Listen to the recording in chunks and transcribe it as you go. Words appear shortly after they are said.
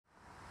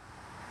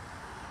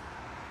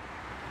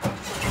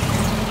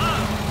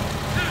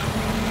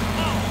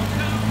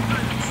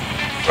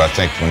I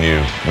think when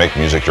you make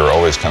music, you're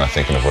always kind of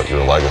thinking of what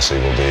your legacy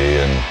will be.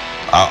 And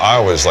I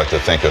always like to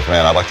think of,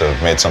 man, I'd like to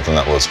have made something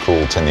that was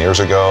cool 10 years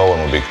ago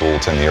and will be cool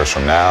 10 years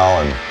from now.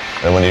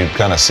 And when you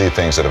kind of see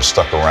things that have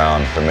stuck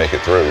around and make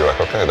it through, you're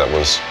like, okay, that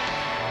was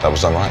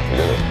done right. We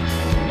did it.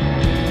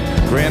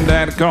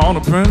 Granddaddy called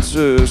her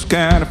princess,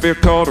 County Fair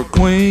called her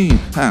queen,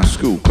 high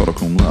school called her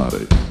cum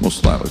laude,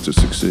 most likely to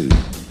succeed.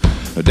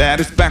 Her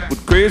daddy's back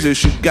with crazy,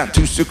 she got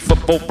 2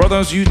 6'4"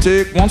 brothers. You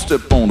take 1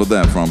 step onto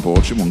that front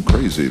porch, you one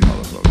crazy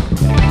motherfucker.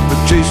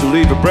 The chase will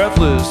leave you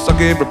breathless, suck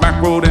every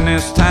back road in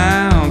this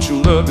town.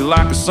 She'll love you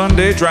like a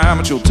Sunday drive,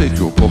 but she'll take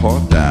your poor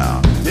heart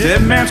down.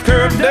 Dead man's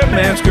curve,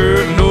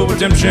 no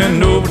redemption,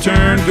 no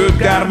return. Good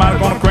God, I'm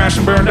gonna crash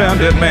and burn down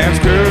dead man's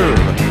curve.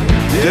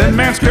 Dead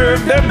man's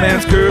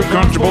curve,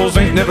 country boys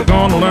ain't never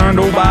gonna learn.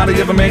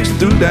 Nobody ever makes it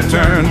through that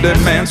turn. Dead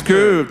man's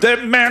curve,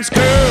 dead man's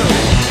curve.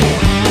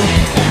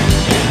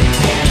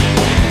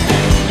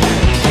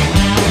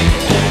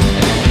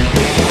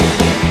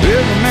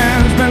 Every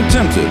man's been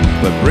tempted,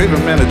 but braver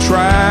men have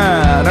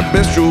tried. At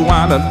best you'll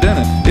wind up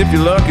dead if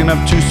you're lucky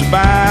enough to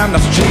survive.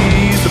 That's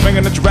cheese, the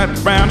finger that you wrap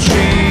around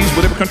cheese.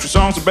 But every country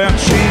song's about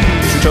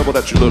cheese. The trouble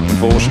that you're looking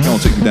for, she's gonna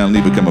take you down,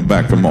 leave you coming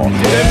back for more.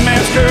 Dead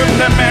man's curve,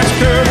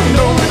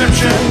 no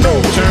redemption, no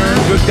return.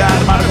 Good God,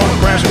 I'm gonna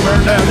crash and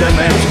burn down dead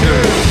man's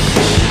curve.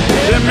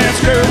 Dead man's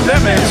curve,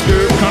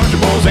 country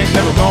boys ain't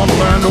never gonna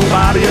learn.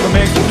 Nobody ever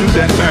makes it through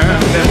that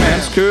turn. Dead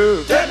man's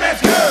curve, dead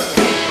man's curve.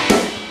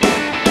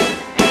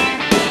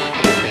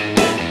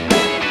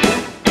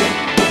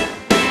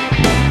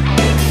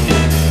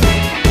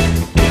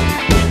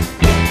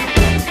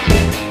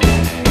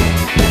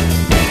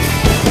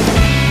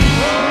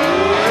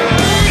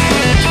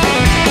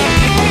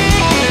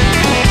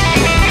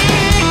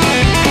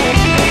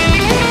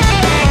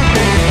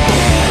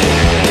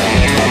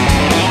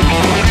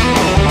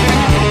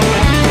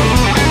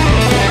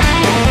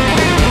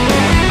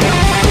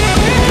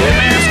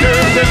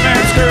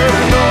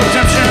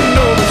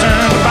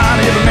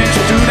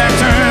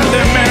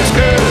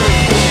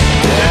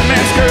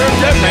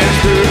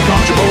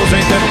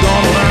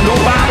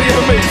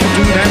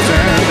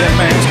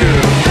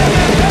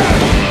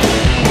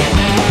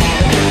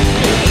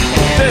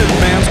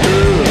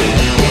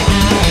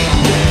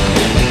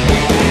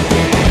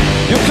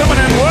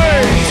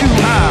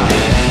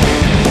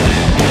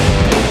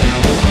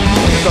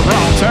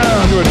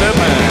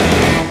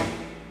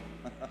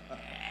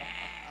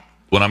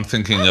 When I'm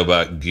thinking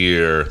about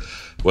gear,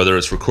 whether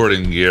it's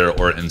recording gear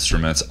or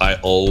instruments, I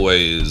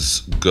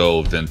always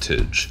go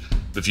vintage.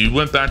 If you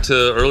went back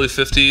to early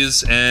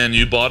 50s and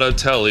you bought a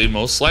Tele,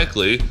 most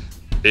likely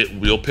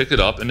you'll pick it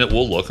up and it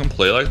will look and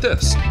play like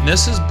this. And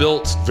this is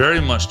built very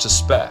much to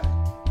spec.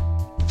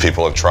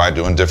 People have tried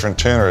doing different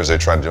tuners, they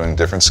tried doing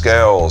different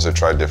scales, they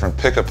tried different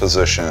pickup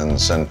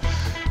positions, and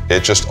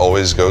it just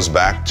always goes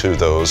back to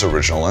those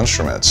original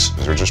instruments.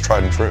 They're just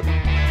tried and true.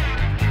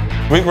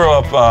 We grew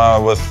up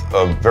with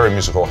a very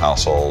musical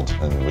household,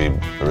 and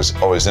there was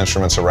always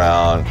instruments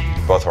around.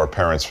 Both of our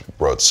parents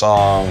wrote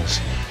songs.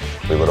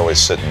 We would always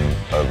sit in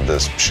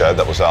this shed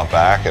that was out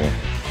back, and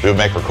we would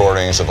make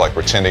recordings of like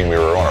pretending we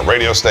were on a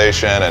radio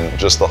station and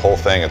just the whole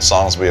thing and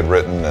songs we had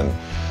written.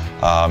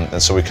 And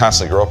so we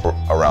constantly grew up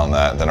around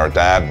that. And then our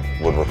dad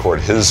would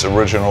record his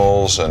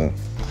originals, and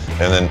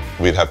then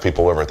we'd have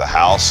people over at the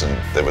house, and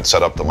they would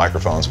set up the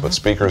microphones, put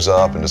speakers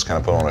up, and just kind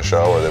of put on a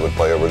show, or they would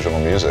play original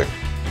music.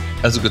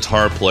 As a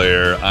guitar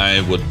player,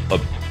 I would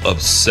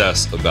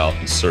obsess about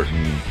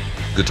certain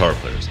guitar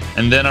players.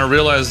 And then I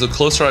realized the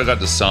closer I got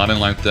to sounding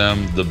like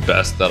them, the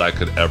best that I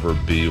could ever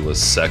be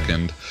was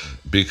second,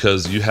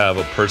 because you have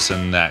a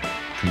person that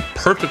can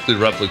perfectly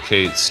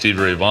replicate Stevie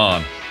Ray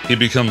Vaughan. He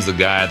becomes the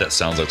guy that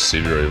sounds like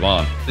Stevie Ray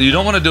Vaughan. You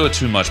don't want to do it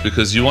too much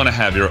because you want to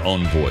have your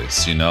own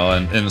voice, you know,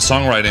 and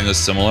songwriting is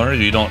similar.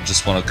 You don't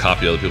just want to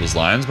copy other people's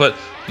lines, but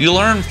you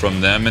learn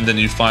from them and then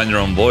you find your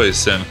own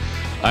voice. And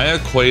I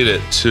equate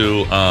it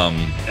to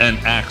an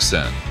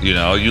accent. You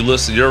know,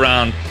 you're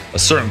around a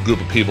certain group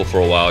of people for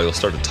a while, you'll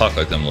start to talk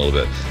like them a little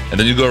bit. And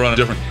then you go around a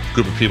different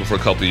group of people for a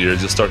couple of years,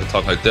 you'll start to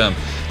talk like them.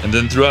 And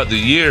then throughout the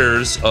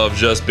years of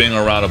just being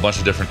around a bunch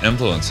of different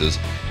influences,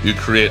 you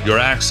create your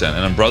accent.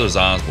 And then Brothers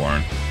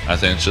Osborne, I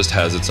think, just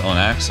has its own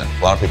accent.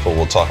 A lot of people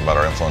will talk about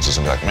our influences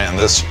and be like, man,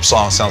 this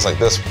song sounds like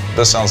this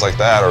sounds like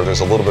that, or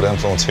there's a little bit of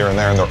influence here and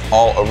there, and they're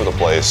all over the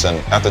place. And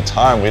at the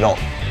time, we don't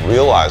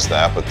realize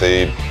that, but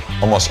they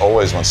almost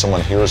always, when someone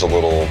hears a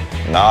little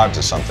nod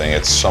to something,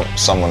 it's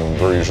someone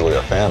we're usually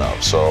a fan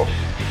of. So,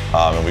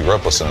 and we grew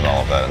up listening to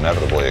all of that.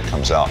 Inevitably, it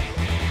comes out.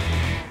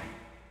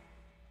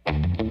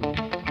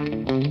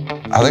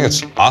 I think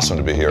it's awesome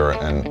to be here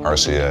in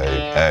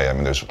RCA. I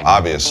mean, there's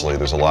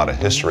a lot of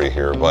history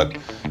here, but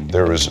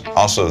there was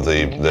also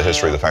the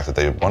history of the fact that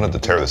they wanted to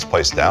tear this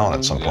place down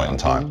at some point in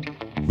time.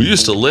 We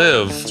used to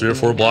live 3 or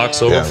 4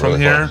 blocks over from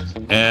really here,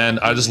 close. and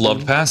I just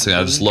loved passing.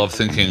 I just loved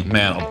thinking,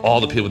 man, of all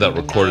the people that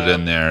recorded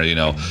in there, you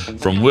know,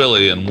 from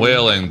Willie and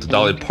Wailing to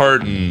Dolly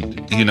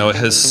Parton, you know, it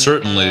has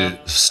certainly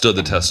stood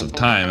the test of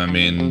time. I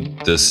mean,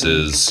 this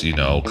is, you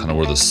know, kind of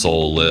where the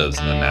soul lives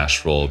in the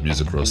Nashville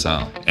Music Row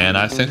sound. And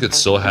I think it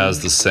still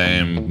has the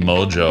same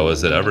mojo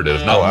as it ever did,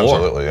 if not more.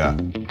 Absolutely, yeah.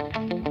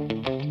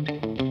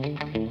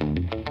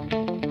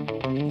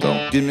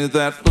 Don't give me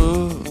that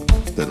look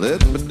that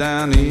let me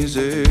down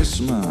easy,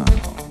 smile.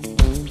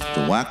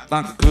 Don't act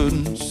like I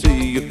couldn't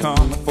see you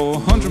coming for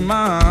 100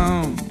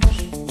 miles.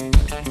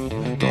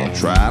 Don't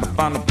try to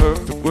find the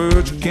perfect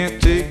words, you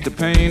can't take the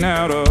pain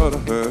out of the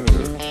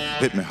hurt.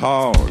 Hit me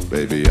hard,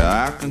 baby,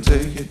 I can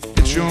take it.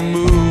 It's your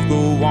move,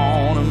 go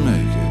on and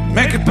make it.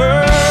 Make it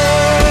burn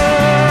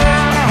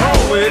the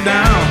whole way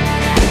down.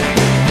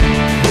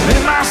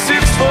 In my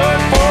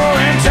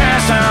 6'4"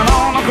 ass down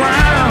on the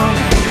ground.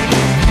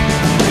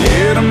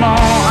 Yeah, tomorrow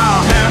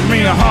I'll have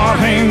me a hard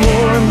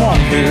hangover and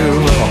one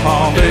pill of a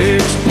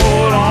heartaches.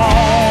 Pour it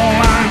on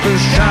like a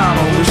shot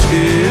of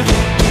whiskey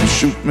and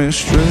shoot me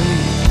straight.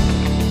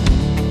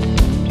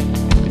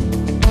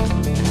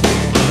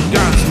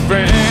 Got some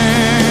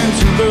friends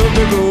who love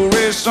to go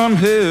race some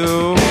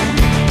hill.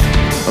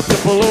 A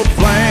couple of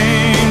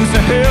flames to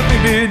help me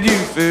bid you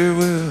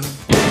farewell.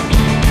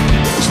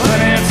 There's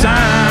plenty of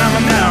time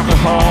and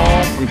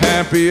alcohol from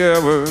happy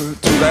hour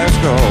to last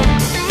call.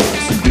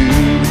 So do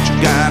what you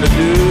gotta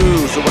do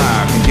so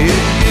I can get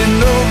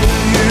over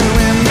you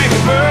and make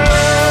it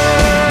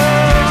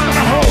burn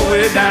the whole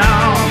way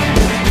down.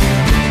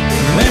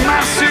 Lay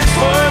my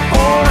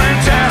 6'4"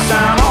 ass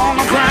down on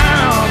the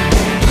ground.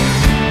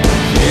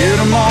 Yeah,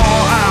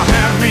 tomorrow I'll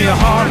have me a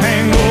hard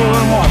hangover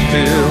and one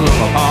pill of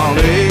a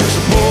heartache. So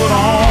pour it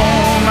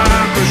on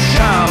like a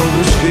shot of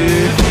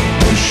whiskey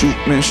and shoot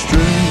me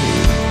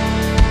straight.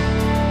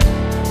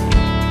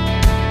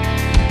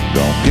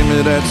 Don't give me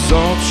that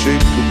salt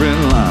shaker in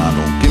line.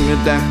 Don't give me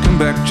that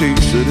comeback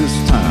chaser this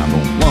time.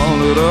 Don't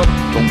wall it up,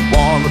 don't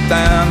wall it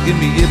down. Give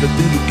me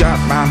everything you got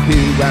right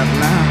here, right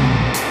now,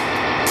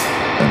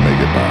 and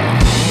make it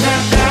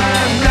mine.